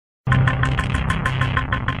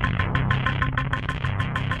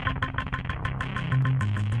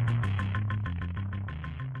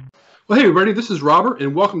Well, hey, everybody, this is Robert,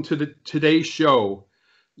 and welcome to today's show.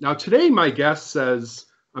 Now, today, my guest says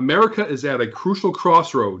America is at a crucial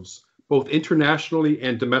crossroads, both internationally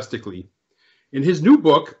and domestically. In his new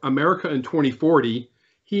book, America in 2040,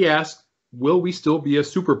 he asks, will we still be a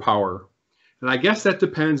superpower? And I guess that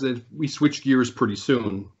depends if we switch gears pretty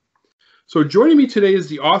soon. So joining me today is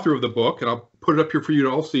the author of the book, and I'll put it up here for you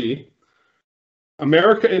to all see.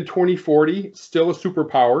 America in 2040, still a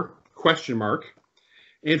superpower, ?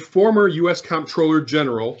 And former US Comptroller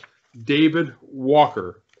General, David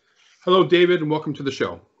Walker. Hello, David, and welcome to the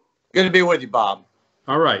show. Good to be with you, Bob.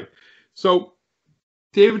 All right. So,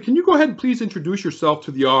 David, can you go ahead and please introduce yourself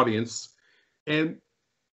to the audience? And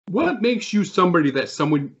what makes you somebody that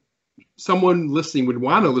someone listening would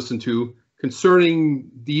want to listen to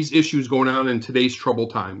concerning these issues going on in today's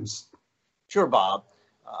troubled times? Sure, Bob.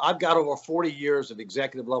 I've got over 40 years of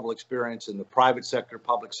executive level experience in the private sector,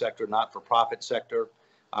 public sector, not-for-profit sector.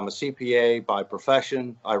 I'm a CPA by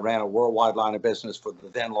profession. I ran a worldwide line of business for the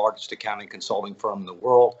then largest accounting consulting firm in the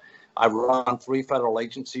world. I've run 3 federal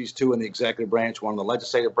agencies, 2 in the executive branch, 1 in the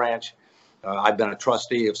legislative branch. I've been a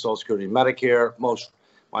trustee of Social Security and Medicare.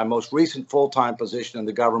 My most recent full-time position in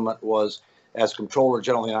the government was as Comptroller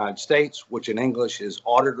General of the United States, which in English is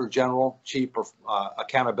Auditor General, Chief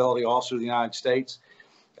Accountability Officer of the United States.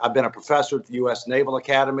 I've been a professor at the US Naval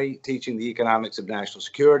Academy, teaching the economics of national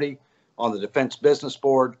security, on the Defense Business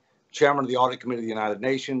Board, chairman of the Audit Committee of the United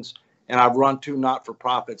Nations, and I've run 2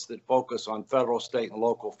 not-for-profits that focus on federal, state, and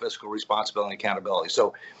local fiscal responsibility and accountability.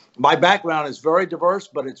 So my background is very diverse,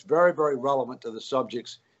 but it's very, very relevant to the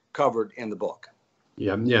subjects covered in the book.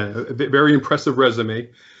 Yeah, a very impressive resume.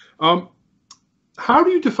 How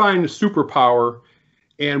do you define a superpower,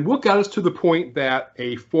 and what got us to the point that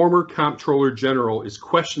a former Comptroller General is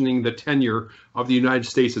questioning the tenure of the United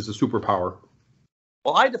States as a superpower?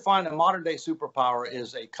 Well, I define a modern day superpower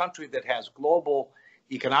as a country that has global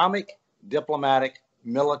economic, diplomatic,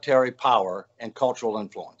 military power and cultural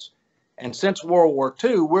influence. And since World War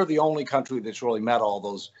II, we're the only country that's really met all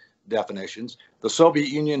those definitions. The Soviet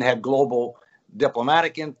Union had global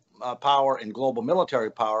diplomatic power and global military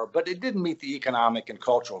power, but it didn't meet the economic and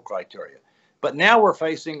cultural criteria. But now we're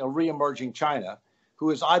facing a re-emerging China who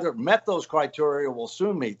has either met those criteria or will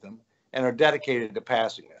soon meet them and are dedicated to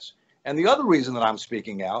passing this. And the other reason that I'm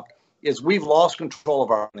speaking out is we've lost control of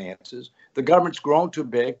our finances. The government's grown too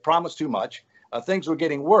big, promised too much. Things are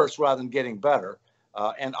getting worse rather than getting better.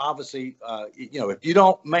 And obviously, if you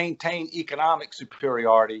don't maintain economic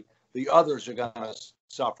superiority, the others are going to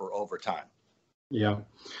suffer over time. Yeah.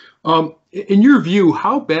 In your view,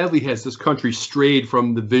 how badly has this country strayed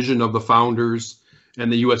from the vision of the founders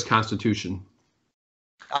and the U.S. Constitution?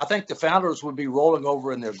 I think the founders would be rolling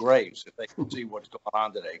over in their graves if they could see what's going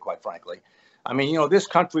on today, quite frankly. I mean, this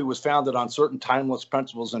country was founded on certain timeless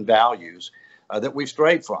principles and values that we've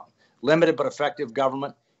strayed from. Limited but effective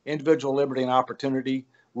government, individual liberty and opportunity,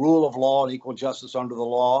 rule of law and equal justice under the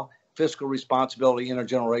law, fiscal responsibility,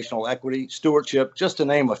 intergenerational equity, stewardship, just to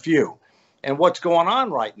name a few. And what's going on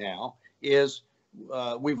right now is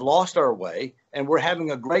we've lost our way, and we're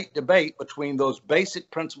having a great debate between those basic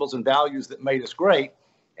principles and values that made us great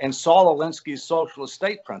and Saul Alinsky's socialist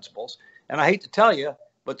state principles. And I hate to tell you,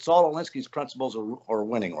 but Saul Alinsky's principles are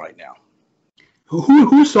winning right now.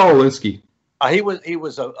 Who's Saul Alinsky? He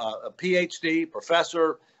was a PhD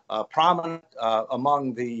professor, prominent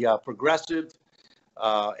among the progressive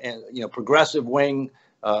progressive wing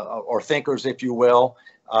or thinkers, if you will.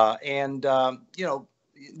 The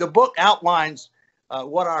book outlines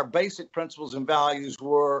what our basic principles and values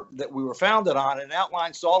were that we were founded on, and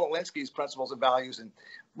outlines Saul Alinsky's principles and values. And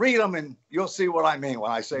read them, and you'll see what I mean when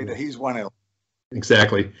I say that he's winning.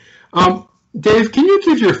 Exactly. Dave, can you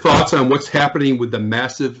give your thoughts on what's happening with the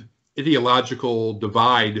massive ideological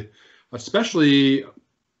divide, especially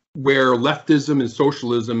where leftism and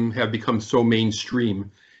socialism have become so mainstream?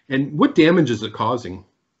 And what damage is it causing?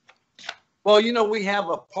 Well, we have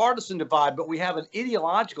a partisan divide, but we have an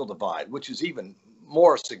ideological divide, which is even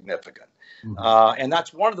more significant. Mm-hmm. And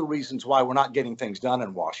that's one of the reasons why we're not getting things done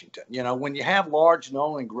in Washington. When you have large,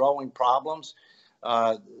 known, and growing problems,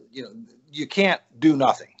 you can't do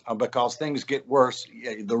nothing because things get worse.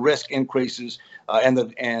 The risk increases, and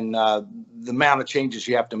the amount of changes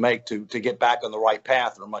you have to make to get back on the right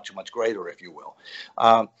path are much, much greater, if you will.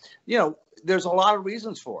 There's a lot of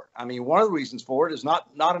reasons for it. I mean, one of the reasons for it is not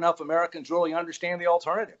enough Americans really understand the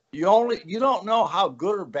alternative. You don't know how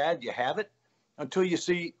good or bad you have it until you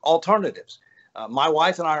see alternatives. My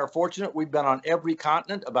wife and I are fortunate. We've been on every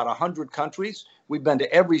continent, about 100 countries. We've been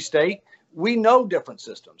to every state. We know different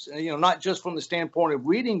systems, and, not just from the standpoint of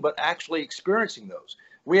reading, but actually experiencing those.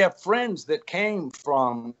 We have friends that came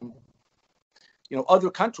from other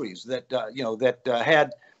countries that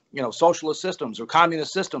had socialist systems or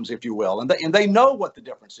communist systems, if you will, and they know what the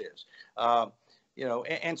difference is.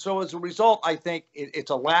 And so as a result, I think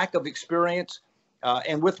it's a lack of experience.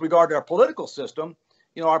 And with regard to our political system,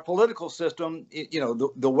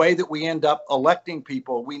 the way that we end up electing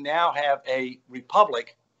people, we now have a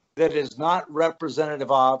republic that is not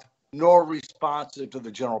representative of nor responsive to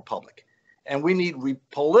the general public. And we need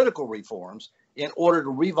political reforms in order to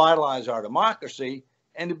revitalize our democracy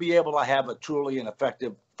and to be able to have a truly and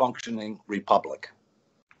effective functioning republic.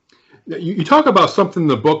 You talk about something in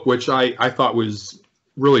the book which I thought was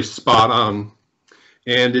really spot on.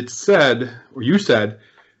 And it said, or you said,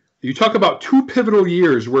 you talk about two pivotal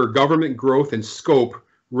years where government growth and scope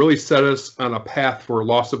really set us on a path for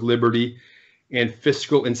loss of liberty and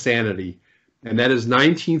fiscal insanity. And that is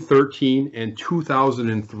 1913 and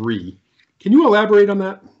 2003. Can you elaborate on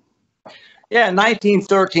that? Yeah, in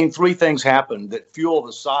 1913, three things happened that fueled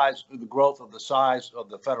the growth of the size of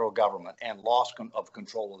the federal government and loss of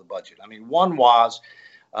control of the budget. I mean, one was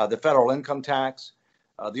the federal income tax.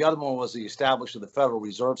 The other one was the establishment of the Federal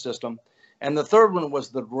Reserve System. And the third one was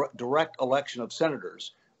the direct election of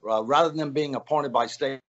senators. Rather than being appointed by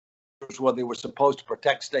states where they were supposed to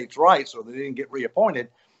protect states' rights or they didn't get reappointed,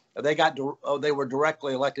 they were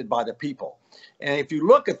directly elected by the people. And if you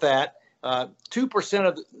look at that, 2%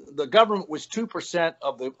 of the government was 2%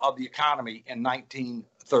 of the economy in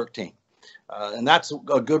 1913. And that's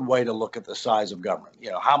a good way to look at the size of government.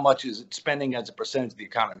 How much is it spending as a percentage of the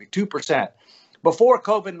economy? 2%. Before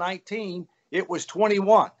COVID-19, it was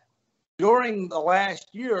 21. During the last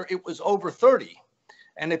year, it was over 30.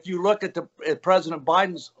 And if you look at President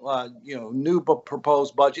Biden's new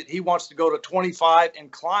proposed budget, he wants to go to 25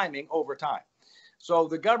 and climbing over time. So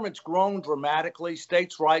the government's grown dramatically.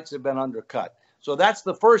 States' rights have been undercut. So that's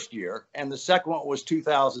the first year. And the second one was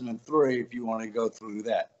 2003, if you want to go through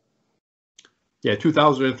that. Yeah,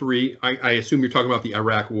 2003. I assume you're talking about the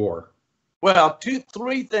Iraq War. Well,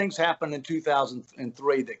 three things happened in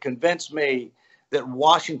 2003 that convinced me that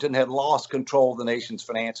Washington had lost control of the nation's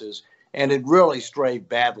finances and had really strayed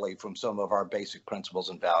badly from some of our basic principles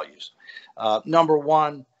and values. Number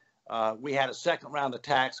one, we had a second round of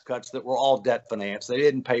tax cuts that were all debt financed. They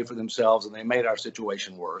didn't pay for themselves, and they made our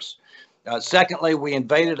situation worse. Secondly, we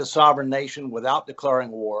invaded a sovereign nation without declaring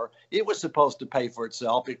war. It was supposed to pay for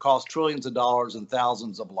itself. It cost trillions of dollars and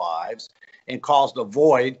thousands of lives and caused a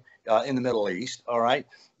void in the Middle East. All right.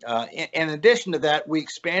 In addition to that, we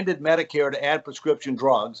expanded Medicare to add prescription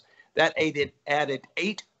drugs. That added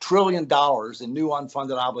 $8 trillion in new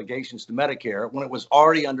unfunded obligations to Medicare when it was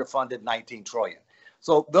already underfunded $19 trillion.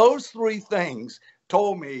 So those three things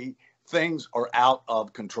told me things are out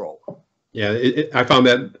of control. Yeah, I found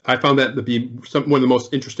that to be one of the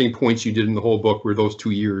most interesting points you did in the whole book were those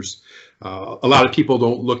 2 years. A lot of people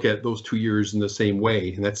don't look at those 2 years in the same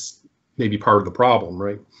way, and that's maybe part of the problem,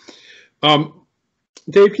 right?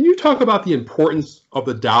 Dave, can you talk about the importance of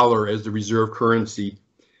the dollar as the reserve currency?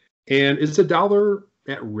 And is the dollar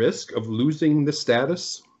at risk of losing this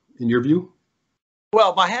status, in your view?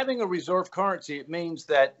 Well, by having a reserve currency, it means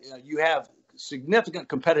that you have significant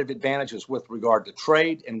competitive advantages with regard to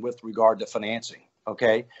trade and with regard to financing,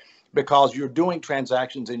 okay? Because you're doing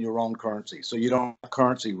transactions in your own currency. So you don't have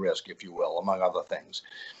currency risk, if you will, among other things.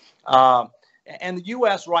 And the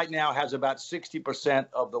U.S. right now has about 60%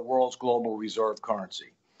 of the world's global reserve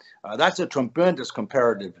currency. That's a tremendous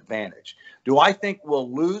comparative advantage. Do I think we'll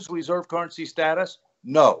lose reserve currency status?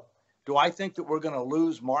 No. Do I think that we're going to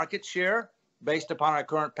lose market share based upon our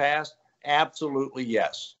current past? Absolutely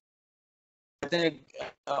yes. I think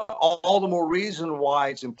all the more reason why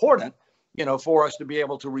it's important, for us to be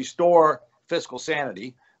able to restore fiscal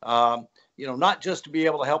sanity, not just to be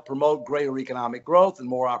able to help promote greater economic growth and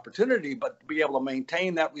more opportunity, but to be able to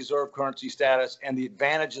maintain that reserve currency status and the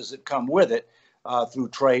advantages that come with it through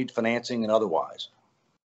trade, financing, and otherwise.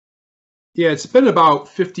 Yeah, it's been about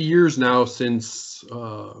 50 years now since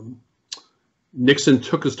Nixon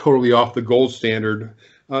took us totally off the gold standard.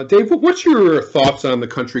 Dave, what's your thoughts on the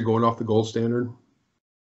country going off the gold standard?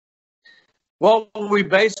 Well, we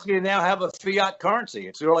basically now have a fiat currency.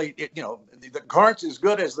 It's really, the currency is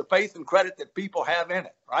good as the faith and credit that people have in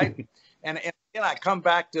it, right? and again, I come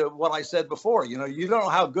back to what I said before. You don't know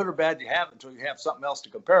how good or bad you have until you have something else to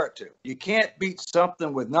compare it to. You can't beat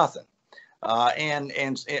something with nothing.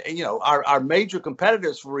 Our major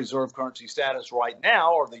competitors for reserve currency status right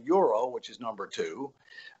now are the euro, which is number 2.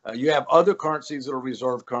 You have other currencies that are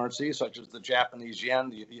reserve currencies, such as the Japanese yen,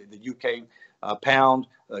 the UK pound,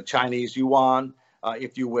 Chinese yuan,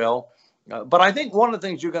 if you will. But I think one of the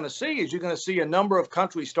things you're going to see is a number of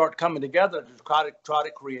countries start coming together to try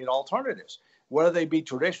to create alternatives. whether they be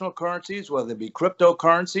traditional currencies, whether they be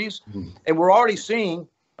cryptocurrencies. Mm-hmm. And we're already seeing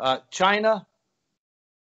China,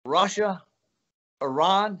 Russia,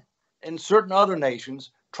 Iran, and certain other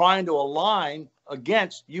nations trying to align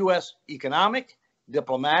against U.S. economic,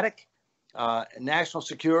 diplomatic, national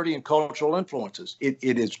security, and cultural influences. It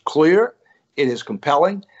is clear. It is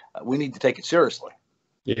compelling. We need to take it seriously.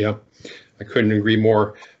 Yeah, I couldn't agree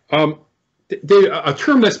more. Dave, a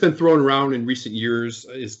term that's been thrown around in recent years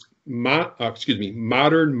is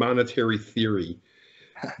modern monetary theory.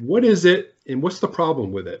 What is it, and what's the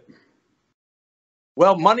problem with it?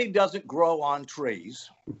 Well, money doesn't grow on trees.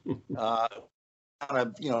 Part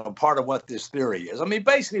of what this theory is. I mean,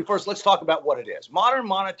 basically, first, let's talk about what it is. Modern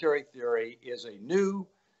monetary theory is a new,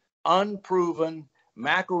 unproven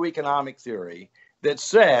macroeconomic theory that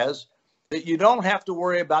says that you don't have to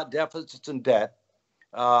worry about deficits and debt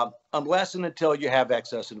unless and until you have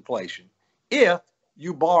excess inflation, if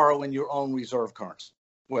you borrow in your own reserve currency.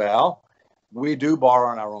 Well, we do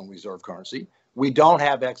borrow in our own reserve currency. We don't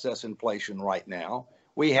have excess inflation right now.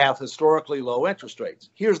 We have historically low interest rates.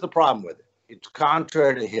 Here's the problem with it. It's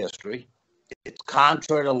contrary to history. It's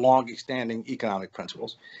contrary to long-standing economic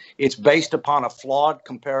principles. It's based upon a flawed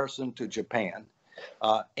comparison to Japan.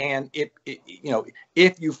 And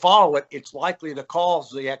if you follow it, it's likely to cause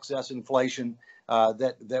the excess inflation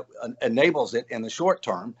that enables it in the short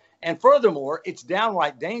term. And furthermore, it's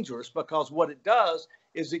downright dangerous because what it does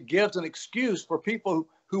is it gives an excuse for people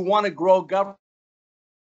who want to grow government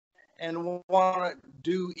and want to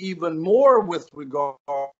do even more with regard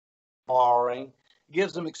to borrowing,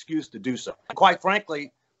 gives them excuse to do so. And quite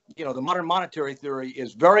frankly, the modern monetary theory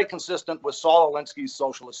is very consistent with Saul Alinsky's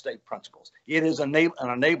socialist state principles. It is an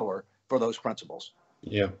enabler for those principles.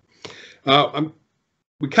 Yeah.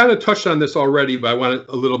 We kind of touched on this already, but I want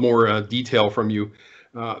a little more detail from you.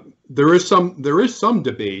 There is some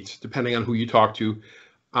debate, depending on who you talk to,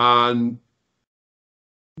 on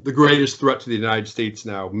the greatest threat to the United States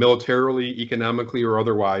now, militarily, economically, or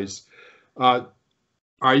otherwise.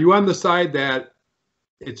 Are you on the side that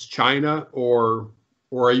it's China, or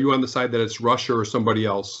are you on the side that it's Russia or somebody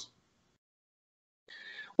else?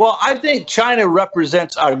 Well, I think China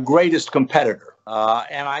represents our greatest competitor,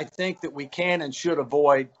 and I think that we can and should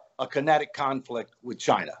avoid a kinetic conflict with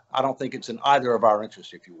China. I don't think it's in either of our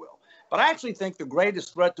interests, if you will. But I actually think the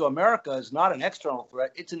greatest threat to America is not an external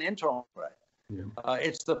threat, it's an internal threat. Yeah.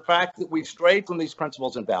 It's the fact that we've strayed from these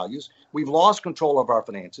principles and values. We've lost control of our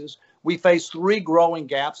finances. We face three growing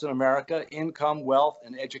gaps in America: income, wealth,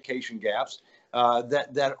 and education gaps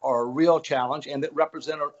that are a real challenge and that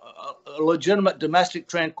represent a legitimate domestic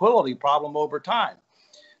tranquility problem over time.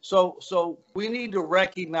 So we need to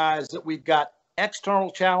recognize that we've got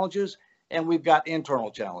external challenges and we've got internal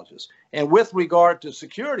challenges. And with regard to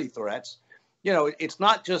security threats, it's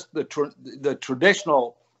not just the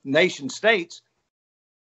traditional nation states.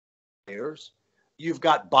 You've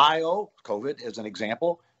got COVID as an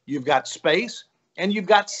example, you've got space, and you've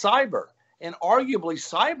got cyber. And arguably,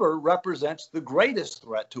 cyber represents the greatest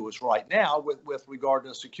threat to us right now with regard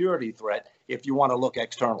to security threat, if you want to look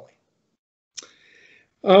externally.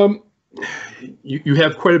 You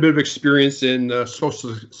have quite a bit of experience in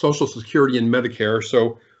Social Security and Medicare,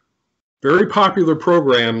 so very popular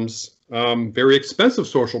programs, very expensive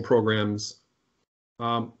social programs.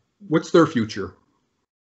 What's their future?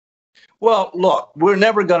 Well, look, we're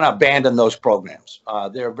never going to abandon those programs.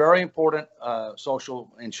 They're very important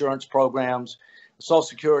social insurance programs. Social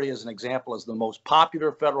Security, as an example, is the most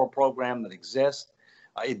popular federal program that exists.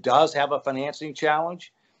 It does have a financing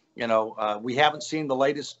challenge. We haven't seen the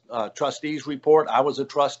latest trustees report. I was a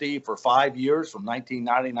trustee for 5 years, from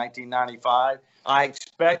 1990 to 1995. I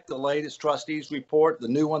expect the latest trustees report, the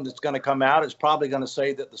new one that's going to come out, is probably going to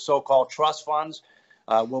say that the so-called trust funds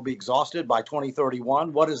will be exhausted by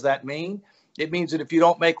 2031. What does that mean? It means that if you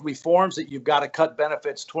don't make reforms, that you've got to cut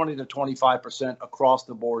benefits 20 to 25% across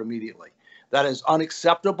the board immediately. That is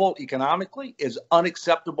unacceptable economically, is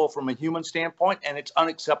unacceptable from a human standpoint, and it's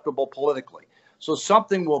unacceptable politically. So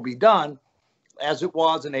something will be done, as it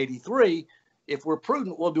was in '83. If we're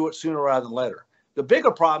prudent, we'll do it sooner rather than later. The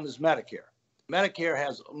bigger problem is Medicare. Medicare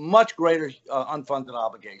has much greater unfunded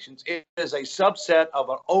obligations. It is a subset of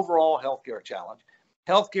an overall healthcare challenge.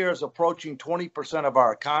 Healthcare is approaching 20% of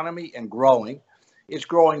our economy and growing. It's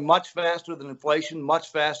growing much faster than inflation,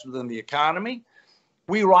 much faster than the economy.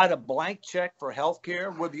 We write a blank check for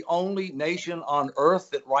healthcare. We're the only nation on earth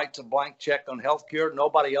that writes a blank check on healthcare.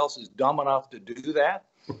 Nobody else is dumb enough to do that.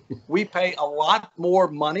 We pay a lot more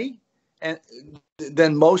money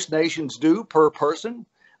than most nations do per person,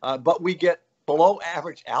 but we get below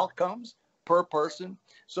average outcomes per person.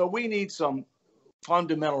 So we need some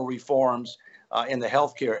fundamental reforms in the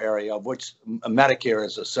healthcare area, of which Medicare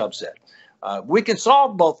is a subset. We can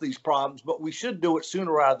solve both these problems, but we should do it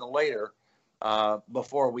sooner rather than later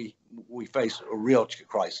before we face a real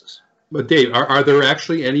crisis. But Dave, are there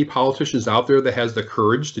actually any politicians out there that has the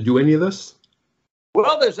courage to do any of this?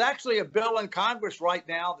 Well, there's actually a bill in Congress right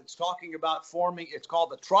now that's talking about forming, it's called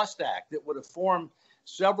the Trust Act, that would have formed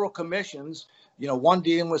several commissions, one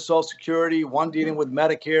dealing with Social Security, one dealing with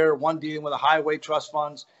Medicare, one dealing with the highway trust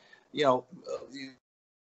funds,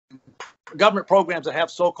 government programs that have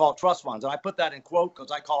so-called trust funds. And I put that in quote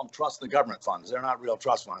because I call them trust the government funds. They're not real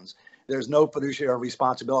trust funds. There's no fiduciary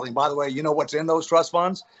responsibility. And by the way, you know what's in those trust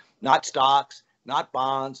funds? Not stocks, not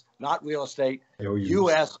bonds, not real estate, IOUs.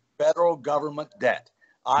 U.S. federal government debt,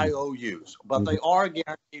 IOUs. But they are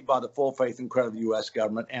guaranteed by the full faith and credit of the U.S.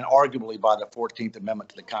 government and arguably by the 14th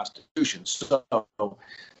Amendment to the Constitution. So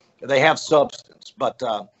they have substance, but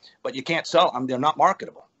you can't sell them. They're not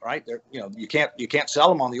marketable, right? You can't sell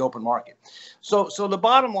them on the open market. So the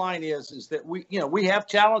bottom line is that we have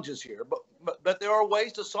challenges here, but there are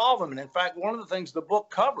ways to solve them. And in fact, one of the things the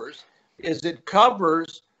book covers is it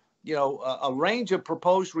covers a range of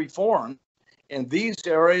proposed reform in these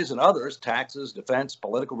areas and others, taxes, defense,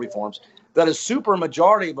 political reforms, that a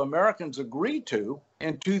supermajority of Americans agreed to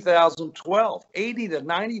in 2012. 80 to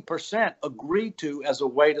 90% agreed to as a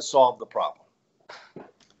way to solve the problem.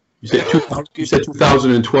 You said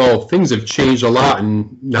 2012. Things have changed a lot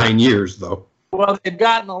in 9 years, though. Well, they've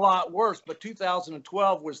gotten a lot worse, but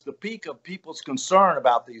 2012 was the peak of people's concern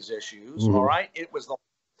about these issues, all right? It was the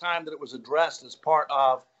time that it was addressed as part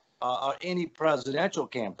of any presidential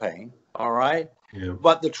campaign, all right? Yeah.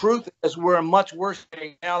 But the truth is we're in much worse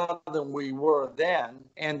shape now than we were then,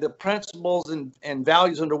 and the principles and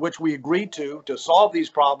values under which we agreed to solve these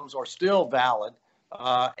problems are still valid,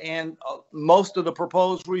 and most of the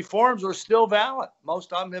proposed reforms are still valid.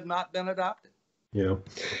 Most of them have not been adopted. Yeah.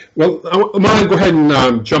 Well, I want to go ahead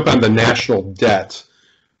and jump on the national debt.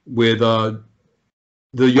 With the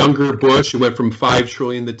younger Bush, it went from 5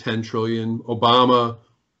 trillion to 10 trillion. Obama,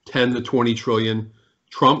 10 to 20 trillion.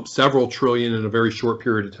 Trump, several trillion in a very short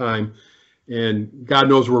period of time. And God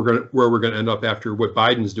knows where we're going to end up after what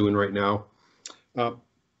Biden's doing right now.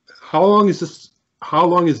 How long is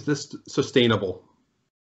this sustainable?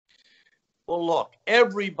 Well, look,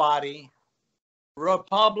 everybody,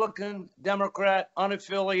 Republican, Democrat,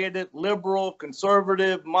 unaffiliated, liberal,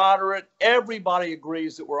 conservative, moderate, everybody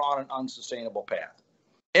agrees that we're on an unsustainable path.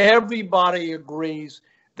 Everybody agrees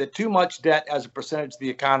that too much debt as a percentage of the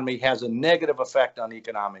economy has a negative effect on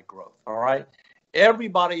economic growth, all right?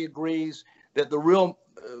 Everybody agrees that the real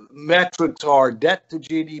metrics are debt to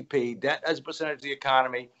GDP, debt as a percentage of the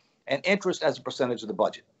economy, and interest as a percentage of the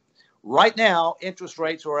budget. Right now, interest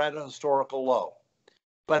rates are at a historical low,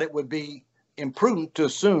 but it would be imprudent to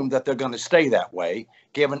assume that they're going to stay that way,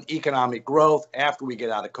 given economic growth after we get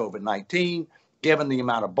out of COVID-19, given the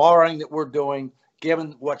amount of borrowing that we're doing,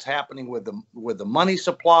 given what's happening with the money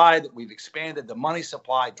supply, that we've expanded the money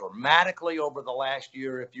supply dramatically over the last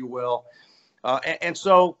year, if you will. And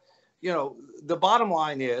so, the bottom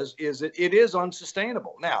line is that it is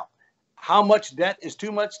unsustainable. Now, how much debt is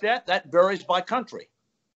too much debt? That varies by country.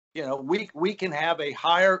 We can have a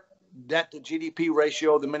higher debt to GDP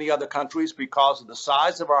ratio than many other countries because of the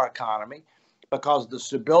size of our economy, because of the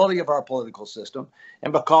stability of our political system,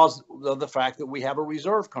 and because of the fact that we have a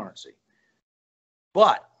reserve currency.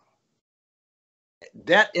 But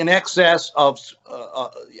debt in excess of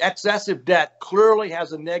excessive debt clearly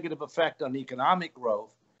has a negative effect on economic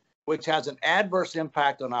growth, which has an adverse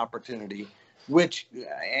impact on opportunity, which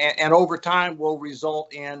and over time will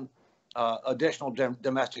result in additional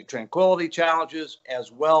domestic tranquility challenges,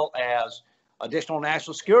 as well as additional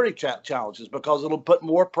national security challenges, because it'll put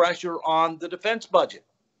more pressure on the defense budget,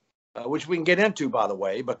 which we can get into, by the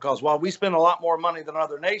way, because while we spend a lot more money than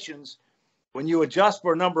other nations, when you adjust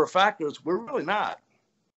for a number of factors, we're really not.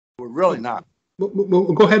 We're really not.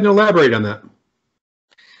 We'll go ahead and elaborate on that.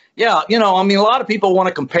 Yeah, a lot of people want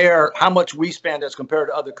to compare how much we spend as compared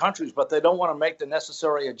to other countries, but they don't want to make the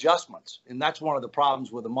necessary adjustments. And that's one of the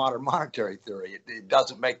problems with the modern monetary theory. It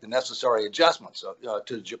doesn't make the necessary adjustments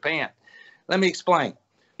to Japan. Let me explain.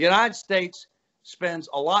 The United States spends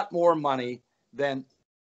a lot more money than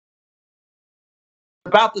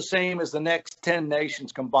about the same as the next 10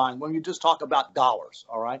 nations combined when you just talk about dollars,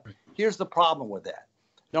 all right? Here's the problem with that.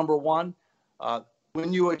 Number one,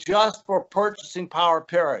 when you adjust for purchasing power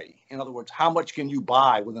parity, in other words, how much can you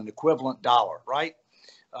buy with an equivalent dollar, right?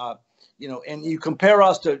 And you compare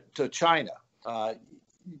us to China, a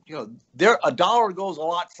dollar goes a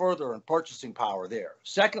lot further in purchasing power there.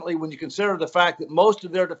 Secondly, when you consider the fact that most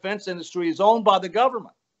of their defense industry is owned by the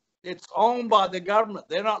government, It's owned by the government.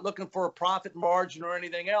 They're not looking for a profit margin or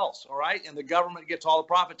anything else, all right? And the government gets all the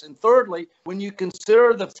profits. And thirdly, when you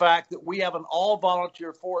consider the fact that we have an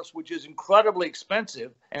all-volunteer force, which is incredibly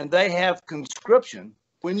expensive, and they have conscription,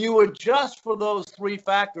 when you adjust for those three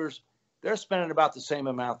factors, they're spending about the same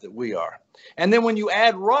amount that we are. And then when you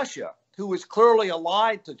add Russia, who is clearly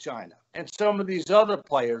allied to China, and some of these other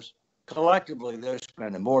players, collectively, they're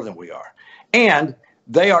spending more than we are. And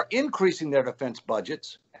they are increasing their defense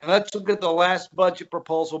budgets. And let's look at the last budget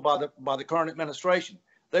proposal by the current administration.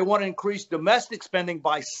 They want to increase domestic spending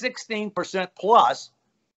by 16% plus,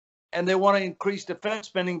 and they want to increase defense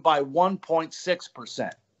spending by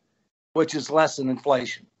 1.6%, which is less than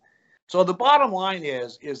inflation. So the bottom line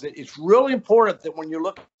is that it's really important that when you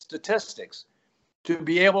look at statistics, to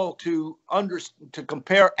be able to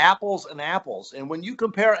compare apples and apples. And when you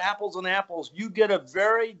compare apples and apples, you get a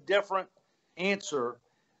very different answer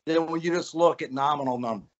than when you just look at nominal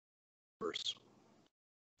numbers.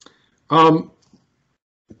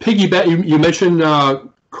 Piggyback, you mentioned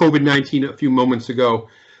COVID-19 a few moments ago,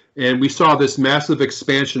 and we saw this massive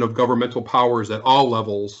expansion of governmental powers at all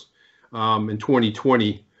levels in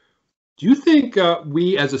 2020. Do you think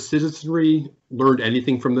we as a citizenry learned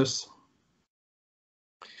anything from this?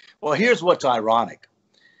 Well, here's what's ironic.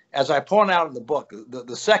 As I point out in the book,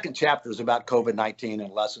 the second chapter is about COVID-19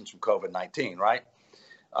 and lessons from COVID-19, right?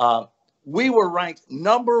 We were ranked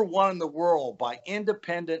 #1 in the world by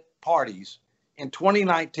independent parties in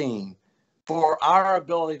 2019 for our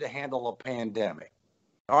ability to handle a pandemic.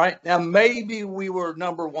 All right. Now, maybe we were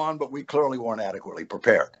 #1, but we clearly weren't adequately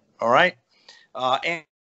prepared. All right. And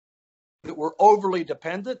we're overly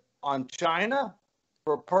dependent on China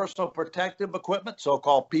for personal protective equipment,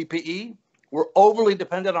 so-called PPE. We're overly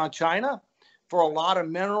dependent on China for a lot of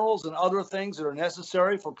minerals and other things that are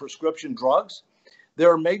necessary for prescription drugs. There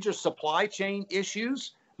are major supply chain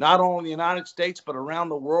issues, not only in the United States, but around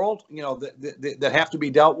the world, that have to be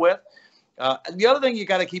dealt with. The other thing you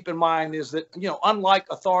got to keep in mind is that, unlike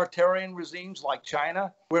authoritarian regimes like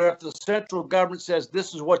China, where if the central government says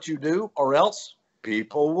this is what you do or else,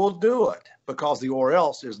 people will do it, because the or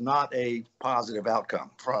else is not a positive outcome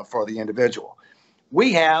for the individual.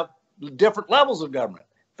 We have different levels of government: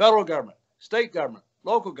 federal government, state government,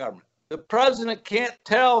 local government. The president can't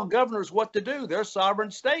tell governors what to do. They're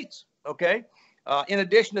sovereign states, okay? In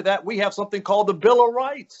addition to that, we have something called the Bill of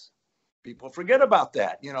Rights. People forget about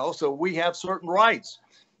that, so we have certain rights.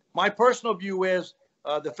 My personal view is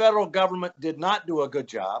the federal government did not do a good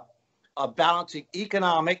job of balancing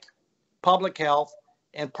economic, public health,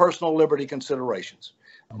 and personal liberty considerations.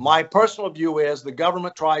 My personal view is the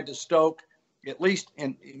government tried to stoke, at least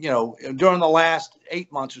during the last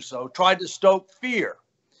 8 months or so, tried to stoke fear.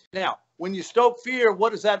 Now, when you stoke fear,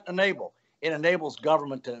 what does that enable? It enables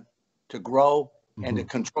government to grow and to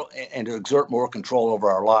control and to exert more control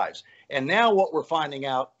over our lives. And now what we're finding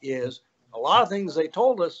out is a lot of things they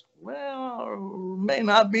told us, may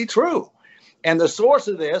not be true. And the source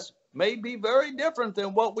of this may be very different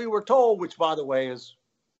than what we were told, which, by the way, is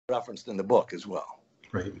referenced in the book as well.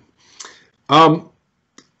 Right.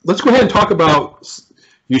 Let's go ahead and talk about,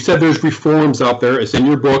 you said there's reforms out there, it's in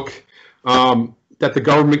your book, that the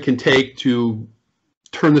government can take to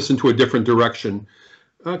turn this into a different direction.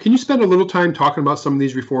 Can you spend a little time talking about some of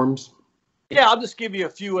these reforms? Yeah, I'll just give you a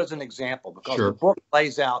few as an example, because Sure. The book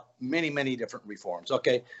lays out many, many different reforms.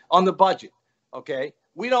 Okay. On the budget. Okay.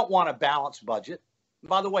 We don't want a balanced budget.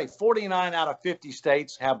 By the way, 49 out of 50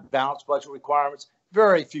 states have balanced budget requirements.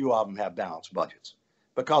 Very few of them have balanced budgets,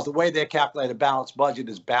 because the way they calculate a balanced budget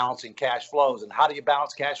is balancing cash flows. And how do you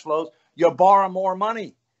balance cash flows? You borrow more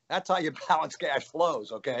money. That's how you balance cash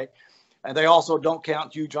flows. Okay. And they also don't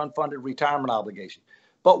count huge unfunded retirement obligations.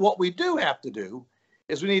 But what we do have to do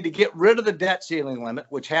is we need to get rid of the debt ceiling limit,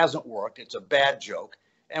 which hasn't worked. It's a bad joke.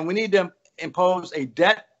 And we need to impose a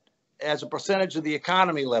debt as a percentage of the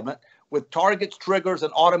economy limit with targets, triggers,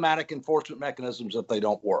 and automatic enforcement mechanisms if they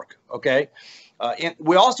don't work. Okay. And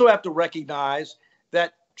we also have to recognize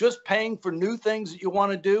that just paying for new things that you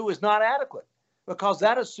want to do is not adequate, because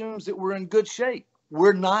that assumes that we're in good shape.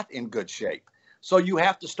 We're not in good shape. So you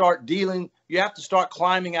have to start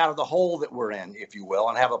climbing out of the hole that we're in, if you will,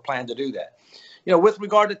 and have a plan to do that. With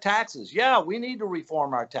regard to taxes, we need to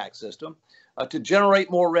reform our tax system to generate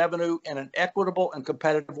more revenue in an equitable and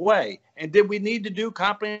competitive way. And did we need to do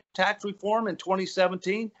comprehensive tax reform in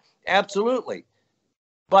 2017? Absolutely.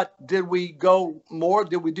 But did we do more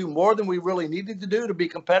than we really needed to do to be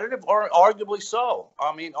competitive? Or arguably so.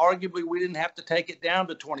 I mean, arguably we didn't have to take it down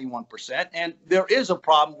to 21%. And there is a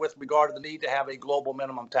problem with regard to the need to have a global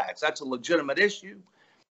minimum tax. That's a legitimate issue.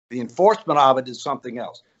 The enforcement of it is something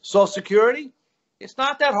else. Social Security, It's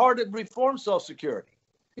not that hard to reform Social Security.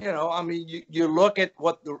 I mean, you look at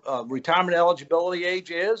what the retirement eligibility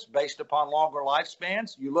age is based upon longer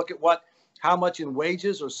lifespans. You look at how much in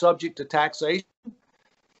wages are subject to taxation,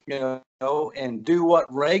 and do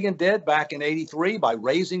what Reagan did back in '83 by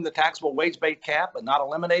raising the taxable wage-based cap but not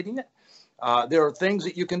eliminating it. There are things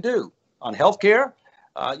that you can do on healthcare.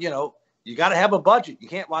 You got to have a budget. You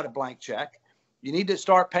can't write a blank check. You need to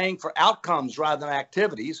start paying for outcomes rather than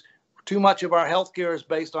activities. Too much of our healthcare is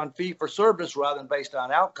based on fee for service rather than based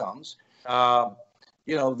on outcomes.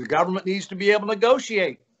 The government needs to be able to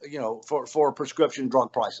negotiate, for prescription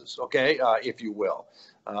drug prices, okay, if you will.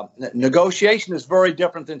 Negotiation is very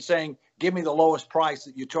different than saying, give me the lowest price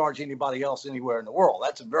that you charge anybody else anywhere in the world.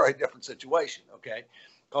 That's a very different situation, okay,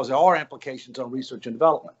 because there are implications on research and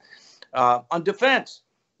development. On defense,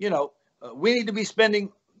 we need to be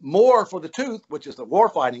spending more for the tooth, which is the war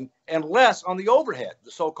fighting, and less on the overhead, the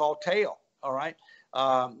so-called tail. All right.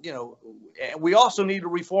 We also need to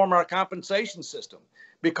reform our compensation system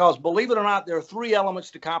because, believe it or not, there are three elements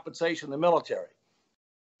to compensation in the military: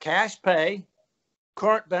 cash pay,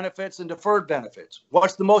 current benefits, and deferred benefits.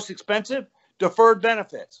 What's the most expensive? Deferred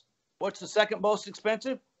benefits. What's the second most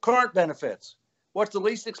expensive? Current benefits. What's the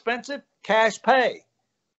least expensive? Cash pay.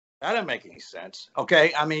 That doesn't make any sense.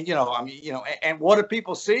 Okay. And what do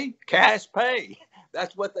people see? Cash pay.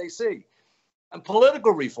 That's what they see. And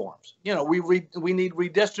political reforms. We need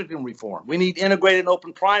redistricting reform. We need integrated and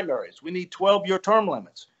open primaries. We need 12-year term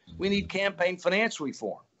limits. We need campaign finance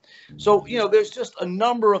reform. So, there's just a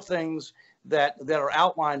number of things that are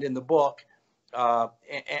outlined in the book.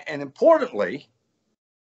 And importantly,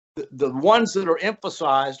 the ones that are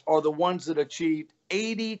emphasized are the ones that achieve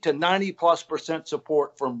 80 to 90+%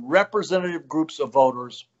 support from representative groups of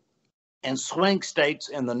voters and swing states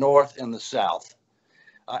in the North and the South.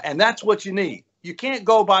 And that's what you need. You can't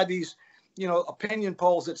go by these, opinion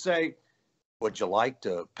polls that say, would you like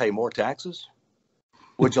to pay more taxes?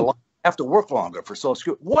 Would you like to have to work longer for Social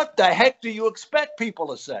Security? What the heck do you expect people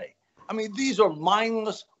to say? I mean, these are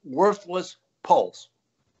mindless, worthless polls,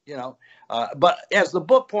 But as the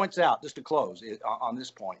book points out, just to close on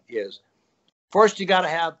this point, is first you got to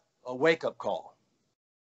have a wake-up call.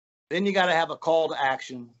 Then you got to have a call to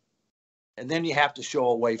action. And then you have to show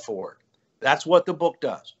a way forward. That's what the book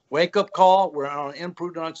does. Wake-up call, we're on an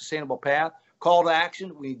improved and unsustainable path. Call to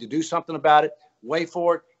action, we need to do something about it. Way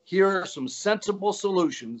forward, here are some sensible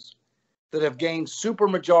solutions that have gained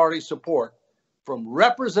supermajority support from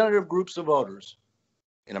representative groups of voters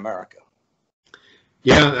in America.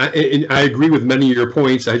 Yeah, I agree with many of your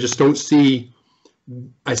points. I just don't see,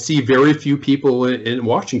 I see very few people in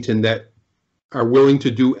Washington that are willing to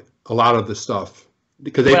do a lot of this stuff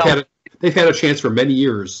because they've had a chance for many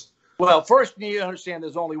years. Well, first you need to understand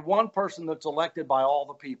there's only one person that's elected by all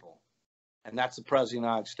the people, and that's the President of the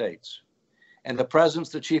United States. And the President's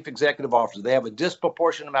the chief executive officer. They have a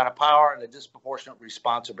disproportionate amount of power and a disproportionate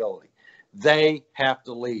responsibility. They have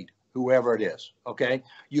to lead, whoever it is, okay?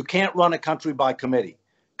 You can't run a country by committee.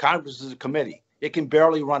 Congress is a committee. It can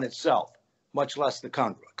barely run itself, much less the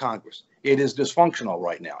Congress. It is dysfunctional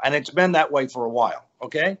right now, and it's been that way for a while,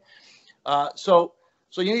 okay? So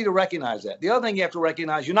you need to recognize that. The other thing you have to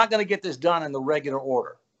recognize, you're not going to get this done in the regular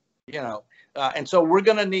order, and so we're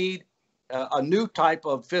going to need a new type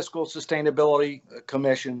of fiscal sustainability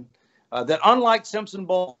commission that, unlike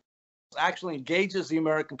Simpson-Bowles, actually engages the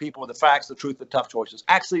American people with the facts, the truth, the tough choices,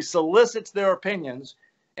 actually solicits their opinions,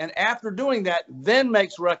 and after doing that, then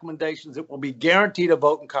makes recommendations that will be guaranteed a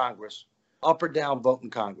vote in Congress, up or down vote in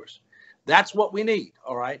Congress. That's what we need,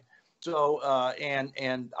 all right? So,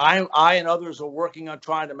 and I and others are working on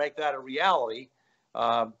trying to make that a reality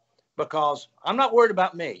because I'm not worried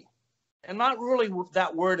about me. I'm not really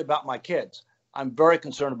that worried about my kids. I'm very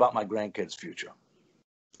concerned about my grandkids' future.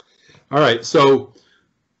 All right. So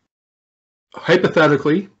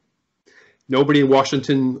hypothetically, nobody in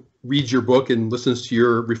Washington reads your book and listens to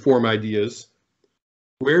your reform ideas.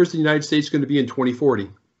 Where's the United States going to be in 2040?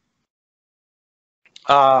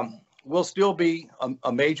 We'll still be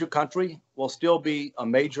a major country. We'll still be a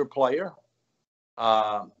major player.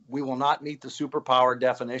 We will not meet the superpower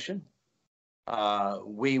definition.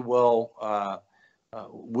 We will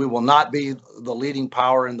not be the leading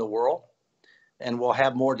power in the world, and we'll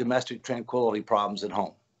have more domestic tranquility problems at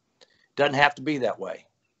home. Doesn't have to be that way.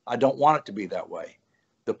 I don't want it to be that way.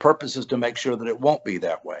 The purpose is to make sure that it won't be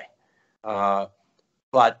that way.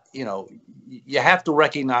 But you have to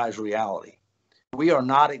recognize reality. We are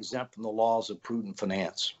not exempt from the laws of prudent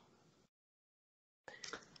finance.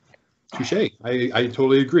 Touché. I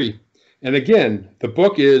totally agree. And again, the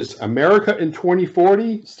book is America in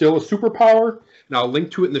 2040, Still a Superpower. and I'll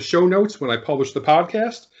link to it in the show notes when I publish the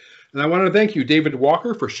podcast. And I want to thank you, David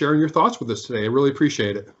Walker, for sharing your thoughts with us today. I really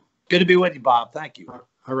appreciate it. Good to be with you, Bob. Thank you.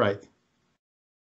 All right.